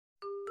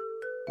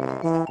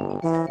G'day,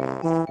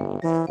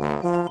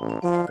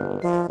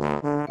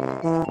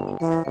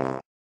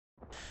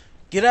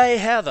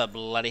 how the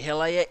bloody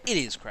hell are ya? It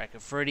is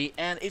CrackAFruity,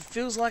 and it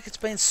feels like it's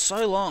been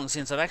so long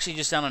since I've actually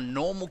just done a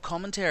normal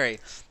commentary.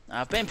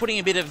 I've been putting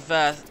a bit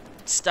of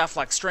stuff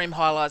like stream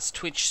highlights,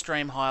 Twitch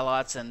stream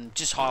highlights, and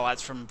just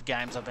highlights from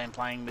games I've been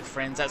playing with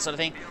friends, that sort of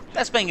thing.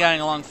 That's been going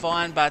along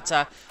fine, but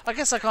I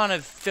guess I kind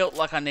of felt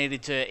like I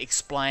needed to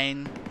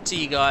explain to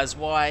you guys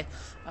why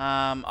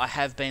I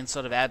have been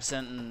sort of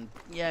absent and,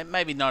 yeah,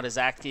 maybe not as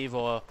active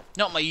or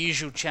not my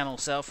usual channel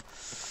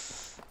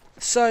self.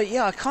 So,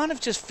 yeah, I kind of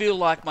just feel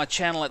like my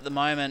channel at the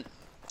moment,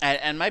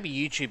 and maybe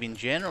YouTube in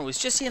general, is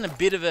just in a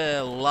bit of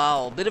a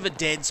lull, a bit of a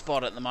dead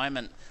spot at the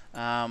moment.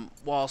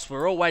 Whilst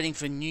we're all waiting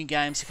for new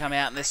games to come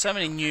out, and there's so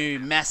many new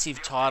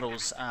massive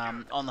titles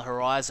on the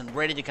horizon,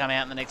 ready to come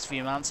out in the next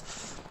few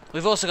months.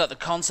 We've also got the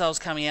consoles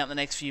coming out in the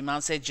next few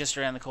months. They're just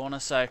around the corner,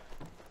 so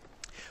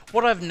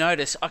what I've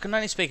noticed, I can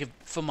only speak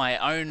for my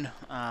own,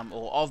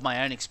 or of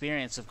my own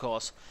experience, of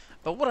course,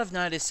 but what I've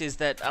noticed is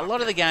that a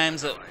lot of the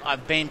games that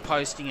I've been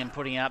posting and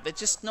putting up, they're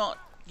just not,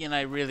 you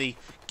know, really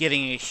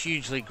getting a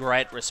hugely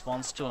great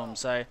response to them.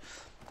 So,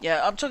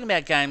 yeah, I'm talking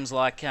about games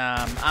like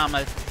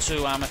Arma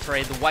 2, Arma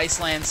 3, the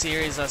Wasteland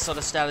series I sort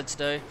of started to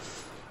do.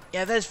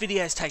 Yeah, those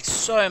videos take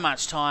so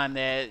much time.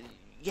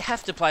 You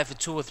have to play for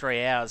 2 or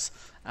 3 hours.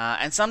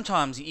 And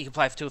sometimes you can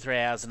play for 2 or 3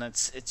 hours and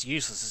it's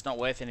useless, it's not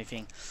worth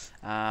anything.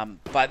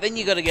 But then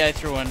you got to go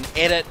through and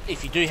edit.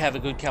 If you do have a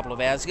good couple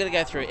of hours, you got to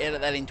go through, edit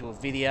that into a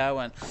video.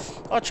 And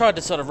I tried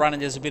to sort of run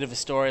it as a bit of a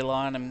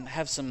storyline and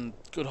have some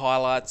good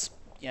highlights,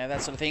 you know,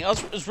 that sort of thing. I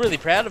was really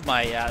proud of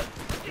my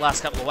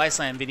last couple of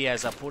Wasteland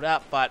videos I put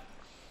up, but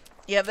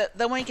yeah,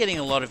 they weren't getting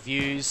a lot of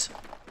views.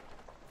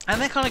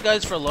 And that kind of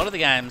goes for a lot of the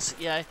games.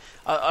 Yeah,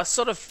 I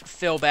sort of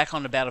fell back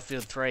onto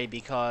Battlefield 3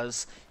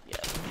 because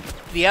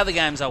the other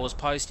games I was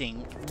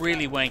posting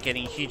really weren't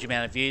getting a huge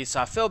amount of views, so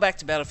I fell back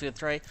to Battlefield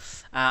 3,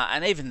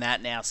 and even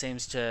that now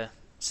seems to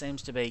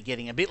be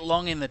getting a bit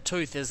long in the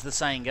tooth, as the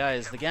saying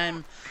goes. The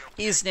game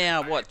is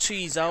now, what, 2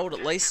 years old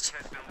at least,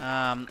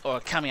 or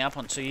coming up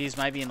on 2 years,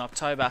 maybe in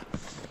October.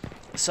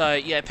 So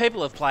yeah,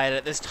 people have played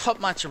it. There's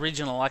not much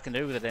original I can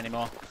do with it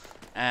anymore.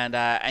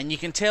 And you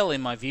can tell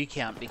in my view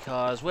count,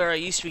 because where I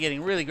used to be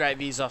getting really great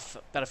views off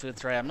Battlefield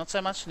 3, I'm not so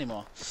much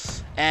anymore.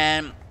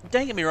 And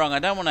don't get me wrong, I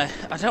don't want to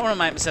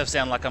make myself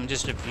sound like I'm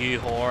just a view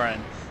whore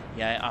and,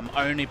 you know, I'm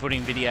only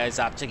putting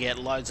videos up to get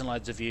loads and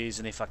loads of views,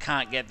 and if I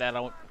can't get that,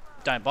 I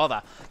don't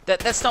bother.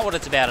 That's not what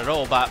it's about at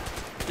all. But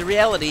the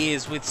reality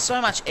is, with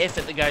so much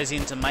effort that goes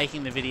into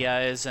making the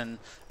videos and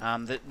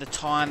the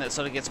time that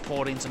sort of gets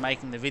poured into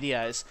making the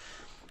videos,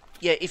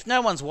 yeah, if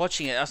no one's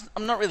watching it,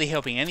 I'm not really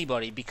helping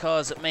anybody,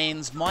 because it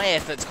means my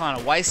effort's kind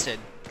of wasted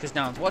because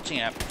no one's watching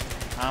it.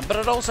 But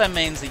it also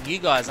means that you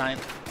guys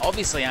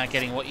obviously aren't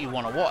getting what you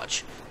want to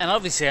watch. And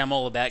obviously I'm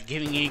all about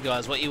giving you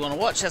guys what you want to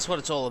watch. That's what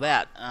it's all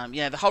about.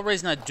 Yeah, the whole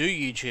reason I do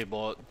YouTube,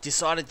 or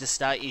decided to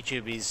start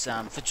YouTube, is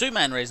for 2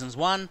 main reasons.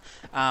 One,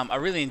 I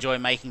really enjoy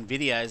making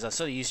videos. I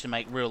sort of used to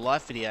make real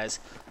life videos.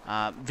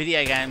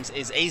 Video games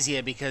is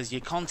easier because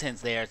your content's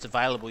there, it's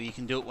available, you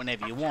can do it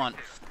whenever you want.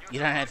 You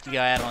don't have to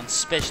go out on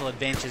special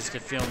adventures to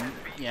film,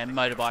 you know,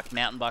 motorbike,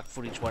 mountain bike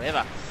footage,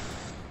 whatever.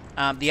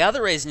 The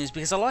other reason is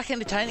because I like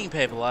entertaining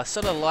people. I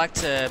sort of like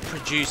to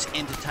produce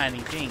entertaining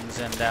things,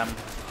 and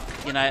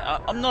you know,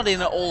 I'm not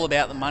in it all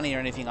about the money or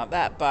anything like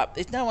that. But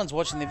if no one's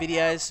watching the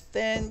videos,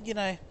 then, you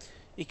know,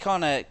 you're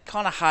kind of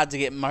hard to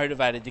get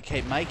motivated to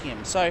keep making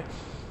them. So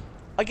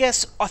I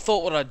guess I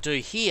thought what I'd do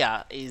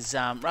here is,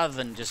 rather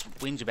than just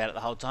whinge about it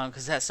the whole time,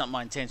 because that's not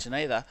my intention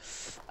either.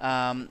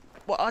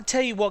 Well, I'll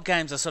tell you what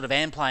games I sort of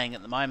am playing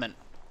at the moment.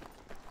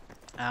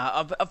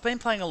 I've been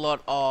playing a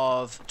lot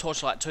of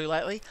Torchlight 2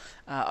 lately.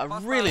 I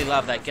really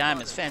love that game.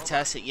 It's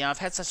fantastic. You know, I've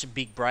had such a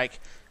big break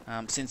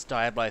since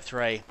Diablo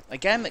 3. A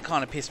game that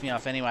kind of pissed me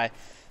off anyway.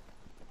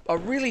 I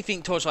really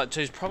think Torchlight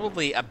 2 is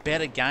probably a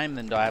better game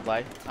than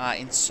Diablo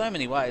in so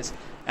many ways.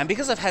 And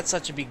because I've had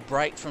such a big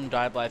break from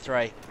Diablo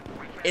 3,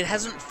 it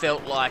hasn't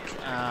felt like...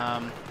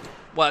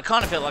 well, it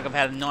kind of felt like I've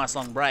had a nice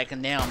long break,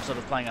 and now I'm sort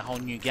of playing a whole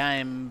new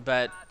game,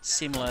 but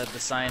similar, the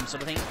same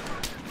sort of thing.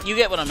 You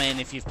get what I mean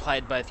if you've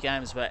played both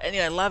games. But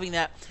anyway, loving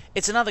that.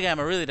 It's another game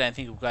I really don't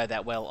think will go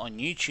that well on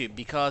YouTube,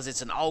 because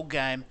it's an old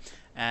game,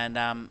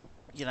 and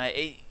you know,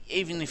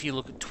 even if you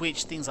look at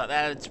Twitch, things like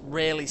that, it's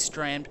rarely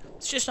streamed.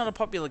 It's just not a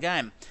popular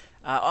game.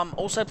 I'm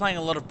also playing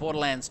a lot of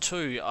Borderlands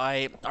 2.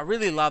 I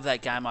really love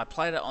that game. I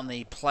played it on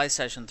the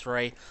PlayStation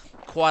 3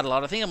 quite a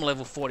lot. I think I'm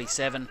level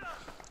 47,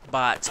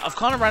 but I've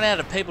kind of run out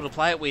of people to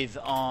play it with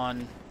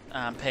on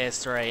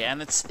PS3,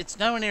 and it's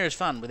nowhere near as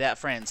fun without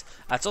friends.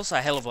 It's also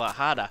a hell of a lot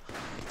harder.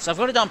 So I've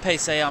got it on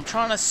PC. I'm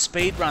trying to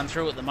speed run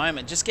through at the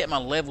moment, just get my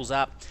levels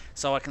up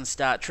so I can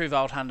start True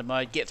Vault Hunter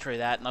mode, get through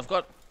that. And I've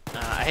got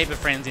a heap of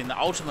friends in the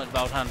Ultimate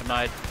Vault Hunter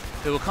mode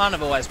who are kind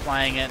of always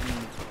playing it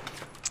and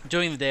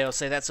doing the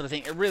DLC, that sort of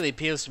thing. It really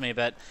appeals to me,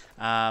 but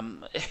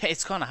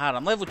it's kind of hard.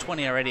 I'm level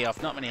 20 already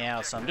off not many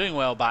hours, so I'm doing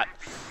well, but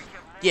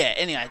yeah,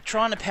 anyway,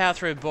 trying to power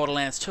through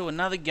Borderlands 2,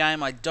 another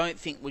game I don't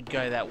think would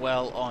go that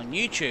well on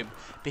YouTube,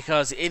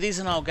 because it is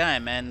an old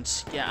game, and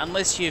yeah,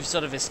 unless you've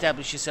sort of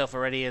established yourself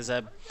already as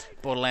a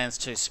Borderlands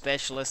 2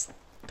 specialist,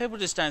 people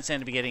just don't seem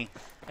to be getting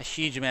a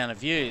huge amount of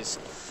views.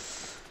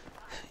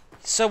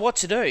 So what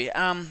to do?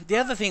 The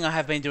other thing I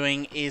have been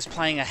doing is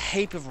playing a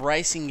heap of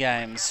racing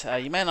games.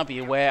 You may not be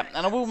aware,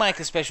 and I will make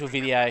a special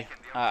video,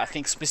 I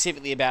think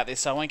specifically about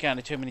this, so I won't go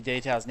into too many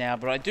details now,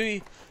 but I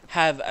do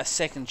have a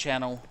second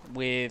channel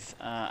with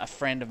a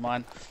friend of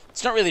mine.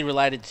 It's not really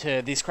related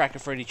to this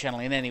CrackAFruity channel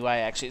in any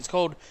way, actually. It's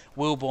called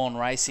Willborn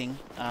Racing.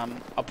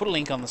 I'll put a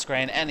link on the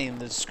screen and in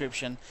the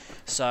description.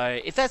 So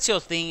if that's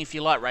your thing, if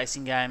you like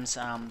racing games,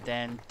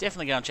 then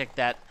definitely go and check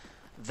that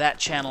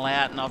channel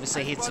out, and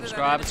obviously hit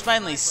subscribe. It's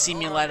mainly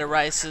simulator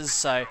races,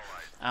 so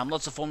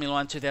lots of Formula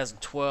 1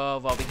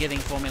 2012. I'll be getting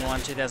Formula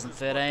 1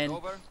 2013.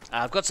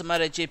 I've got some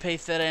MotoGP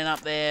 13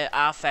 up there,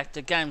 R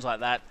Factor, games like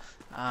that.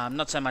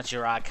 Not so much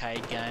your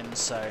arcade games.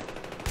 So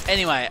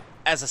anyway,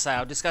 as I say,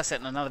 I'll discuss that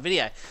in another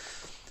video.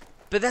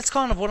 But that's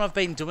kind of what I've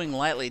been doing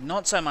lately,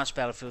 not so much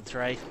Battlefield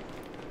 3.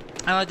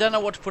 And I don't know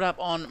what to put up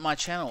on my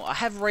channel. I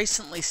have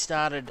recently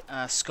started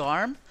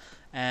Skyrim,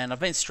 and I've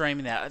been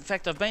streaming that. In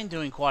fact, I've been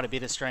doing quite a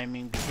bit of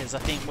streaming because I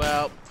think,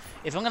 well,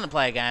 if I'm going to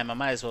play a game, I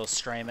may as well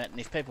stream it. And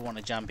if people want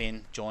to jump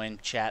in, join,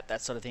 chat,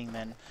 that sort of thing,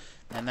 then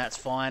that's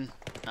fine.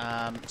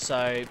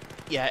 So,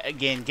 yeah,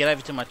 again, get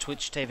over to my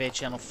Twitch TV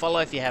channel. Follow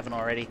if you haven't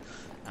already.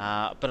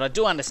 But I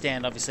do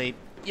understand, obviously,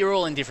 you're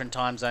all in different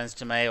time zones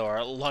to me, or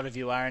a lot of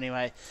you are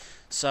anyway.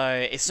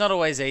 So it's not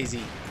always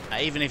easy,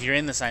 even if you're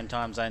in the same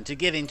time zone, to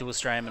get into a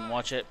stream and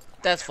watch it.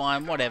 That's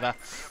fine, whatever.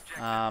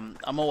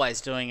 I'm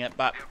always doing it,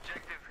 but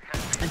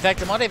in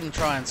fact, I might even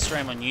try and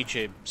stream on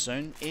YouTube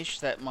soon-ish.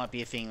 That might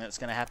be a thing that's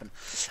going to happen.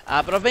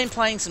 But I've been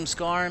playing some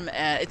Skyrim.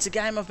 It's a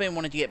game I've been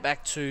wanting to get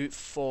back to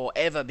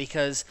forever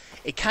because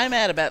it came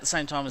out about the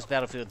same time as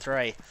Battlefield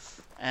 3.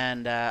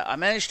 And I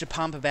managed to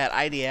pump about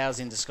 80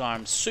 hours into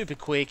Skyrim super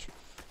quick.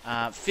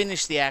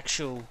 Finished the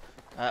actual...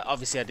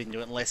 obviously, I didn't do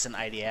it in less than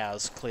 80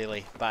 hours,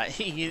 clearly. But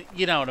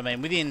you know what I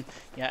mean. Within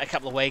a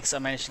couple of weeks, I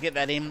managed to get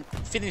that in.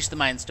 Finish the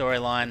main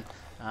storyline.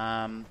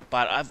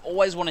 But I've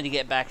always wanted to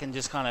get back and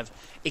just kind of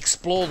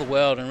explore the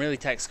world and really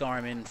take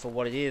Skyrim in for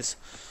what it is.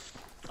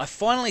 I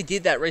finally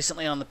did that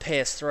recently on the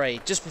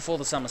PS3, just before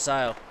the summer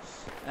sale,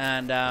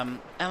 and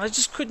I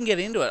just couldn't get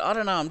into it. I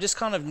don't know, I'm just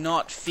kind of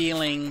not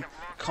feeling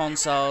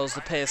consoles,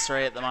 the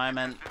PS3 at the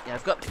moment. Yeah,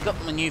 I've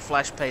got my new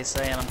Flash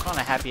PC, and I'm kind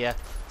of happier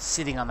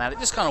sitting on that. It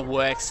just kind of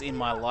works in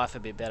my life a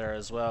bit better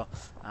as well.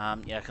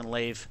 Yeah, I can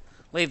leave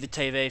the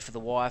TV for the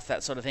wife,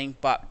 that sort of thing.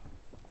 But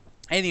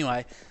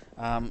anyway.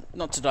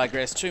 Not to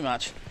digress too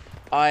much,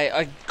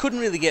 I couldn't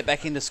really get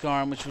back into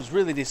Skyrim, which was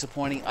really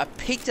disappointing. I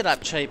picked it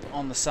up cheap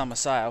on the summer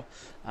sale,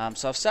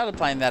 so I've started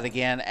playing that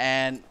again,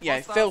 and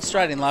yeah, fell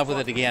straight in love with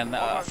it again.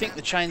 I think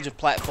the change of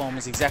platform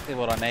was exactly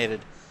what I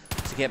needed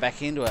to get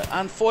back into it.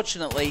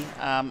 Unfortunately,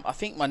 I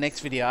think my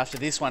next video after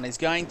this one is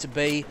going to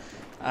be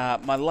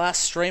my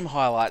last stream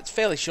highlight. It's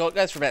fairly short,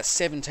 goes for about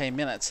 17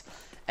 minutes,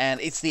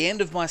 and it's the end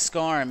of my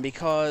Skyrim,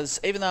 because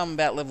even though I'm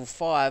about level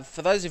 5,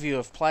 for those of you who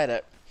have played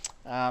it,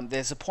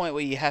 there's a point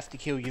where you have to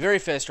kill your very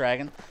first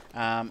dragon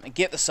and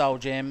get the soul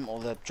gem or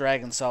the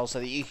dragon soul so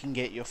that you can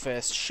get your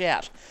first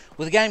shout.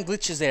 Well, the game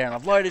glitches there, and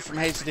I've loaded from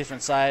heaps of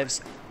different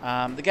saves.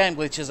 The game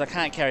glitches, I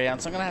can't carry on,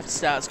 so I'm going to have to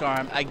start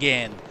Skyrim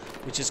again,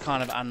 which is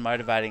kind of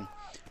unmotivating.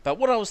 But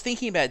what I was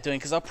thinking about doing,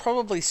 because I'll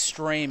probably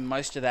stream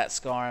most of that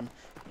Skyrim,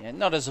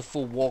 not as a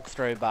full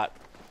walkthrough, but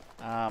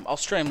I'll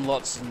stream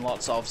lots and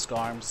lots of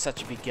Skyrim. It's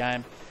such a big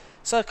game.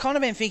 So I've kind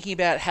of been thinking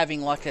about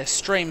having like a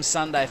stream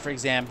Sunday, for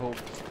example,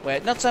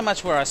 where not so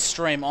much where I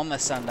stream on the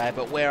Sunday,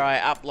 but where I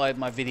upload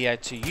my video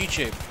to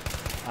YouTube.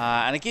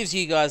 And it gives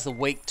you guys the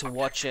week to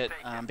watch it,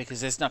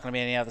 because there's not going to be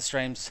any other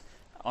streams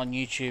on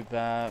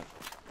YouTube.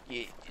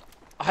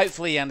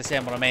 Hopefully you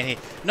understand what I mean here.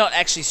 Not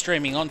actually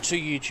streaming onto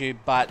YouTube,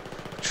 but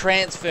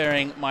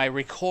transferring my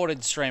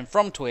recorded stream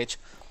from Twitch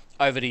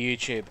over to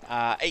YouTube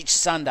each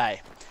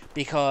Sunday.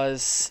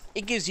 Because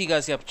it gives you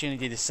guys the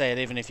opportunity to see it,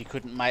 even if you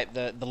couldn't make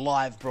the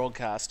live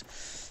broadcast.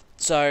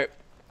 So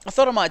I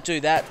thought I might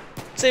do that,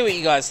 see what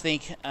you guys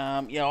think.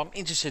 I'm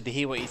interested to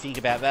hear what you think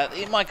about that.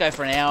 It might go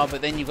for an hour,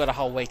 but then you've got a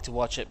whole week to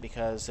watch it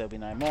because there'll be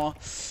no more.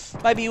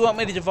 Maybe you want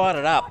me to divide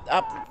it up,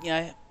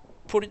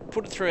 put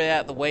it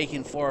throughout the week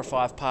in 4 or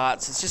 5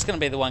 parts. It's just going to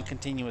be the one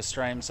continuous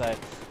stream, so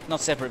not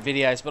separate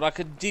videos. But I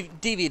could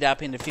divvy it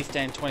up into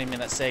 15-20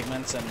 minute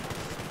segments and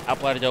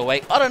upload it a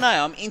week. I don't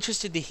know. I'm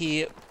interested to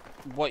hear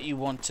what you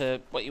want to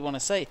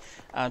see.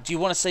 Do you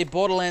want to see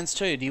Borderlands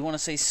 2? Do you want to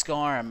see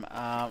Skyrim?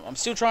 I'm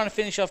still trying to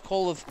finish off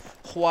Call of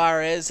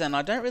Juarez, and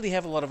I don't really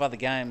have a lot of other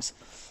games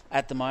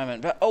at the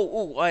moment. But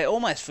I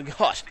almost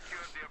forgot.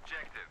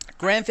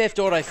 Grand Theft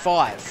Auto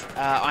 5.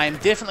 I am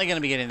definitely going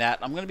to be getting that.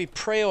 I'm going to be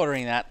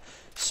pre-ordering that.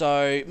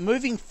 So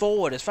moving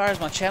forward, as far as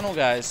my channel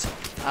goes,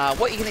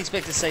 what you can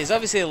expect to see is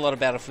obviously a lot of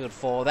Battlefield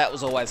 4. That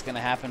was always going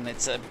to happen.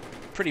 It's a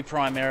pretty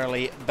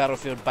primarily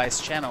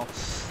Battlefield-based channel.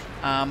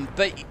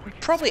 But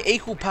probably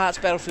equal parts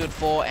Battlefield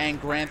 4 and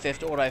Grand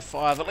Theft Auto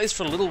 5, at least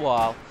for a little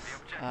while.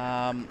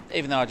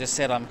 Even though I just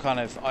said I'm kind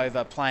of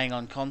over playing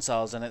on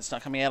consoles and it's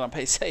not coming out on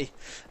PC.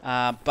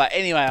 But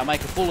anyway, I'll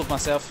make a fool of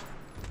myself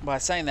by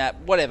saying that.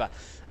 Whatever.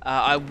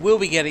 I will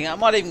be getting it. I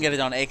might even get it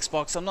on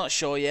Xbox. I'm not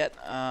sure yet.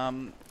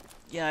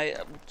 You know,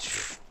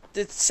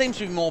 there seems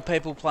to be more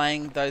people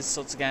playing those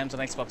sorts of games on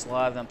Xbox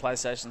Live than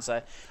PlayStation,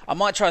 so I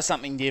might try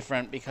something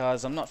different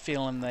because I'm not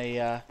feeling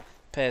the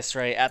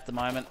PS3 at the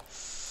moment.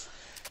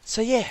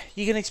 So yeah,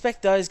 you can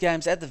expect those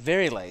games at the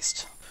very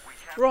least.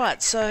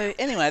 Right, so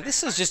anyway,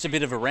 this is just a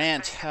bit of a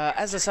rant.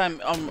 As I say,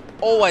 I'm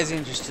always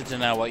interested to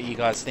know what you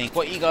guys think,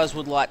 what you guys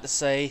would like to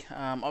see.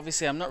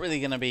 Obviously, I'm not really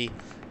going to be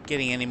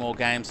getting any more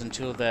games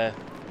until the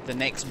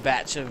next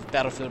batch of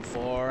Battlefield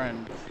 4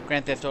 and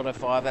Grand Theft Auto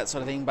 5, that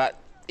sort of thing, but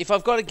if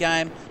I've got a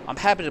game, I'm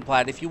happy to play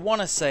it. If you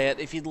want to see it,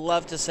 if you'd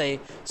love to see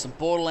some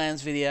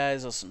Borderlands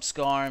videos or some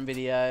Skyrim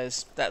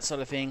videos, that sort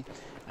of thing,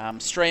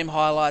 stream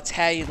highlights,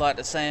 how you'd like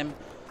to see them,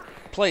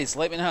 please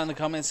let me know in the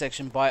comment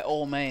section by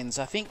all means.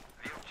 I think,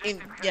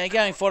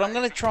 going forward, I'm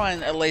going to try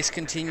and at least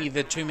continue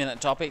the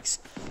 2-minute topics,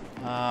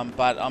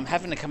 but I'm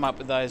having to come up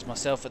with those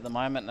myself at the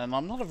moment, and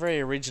I'm not a very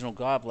original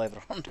guy, believe it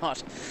or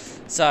not.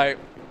 So,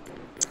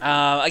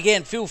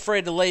 again, feel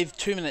free to leave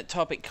 2-minute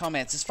topic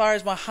comments. As far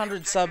as my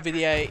 100 sub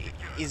video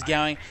is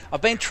going,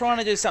 I've been trying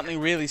to do something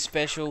really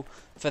special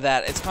for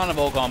that. It's kind of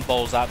all gone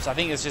balls up, so I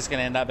think it's just going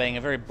to end up being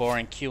a very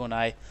boring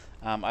Q&A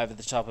over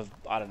the top of,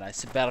 I don't know,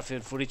 some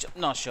Battlefield footage.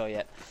 I'm not sure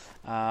yet.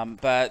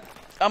 But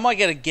I might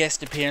get a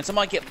guest appearance. I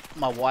might get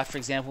my wife, for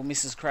example,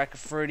 Mrs.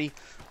 CrackAFruity.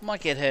 I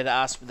might get her to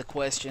ask me the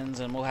questions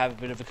and we'll have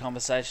a bit of a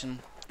conversation.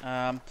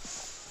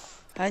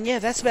 And yeah,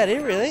 that's about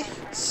it really.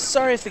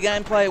 Sorry if the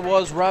gameplay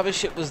was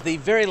rubbish. It was the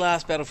very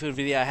last Battlefield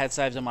video I had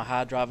saved on my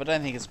hard drive. I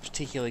don't think it's a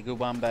particularly good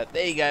one, but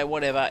there you go,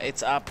 whatever.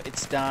 It's up,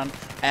 it's done.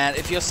 And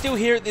if you're still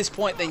here at this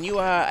point, then you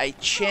are a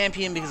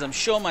champion, because I'm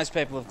sure most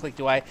people have clicked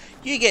away.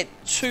 You get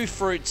 2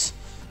 fruits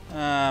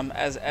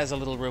as a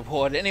little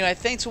reward. Anyway,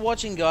 thanks for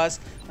watching,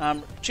 guys.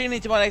 Tune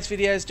into my next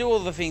videos. Do all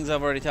the things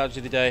I've already told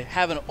you to do.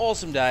 Have an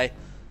awesome day,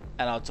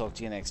 and I'll talk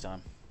to you next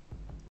time.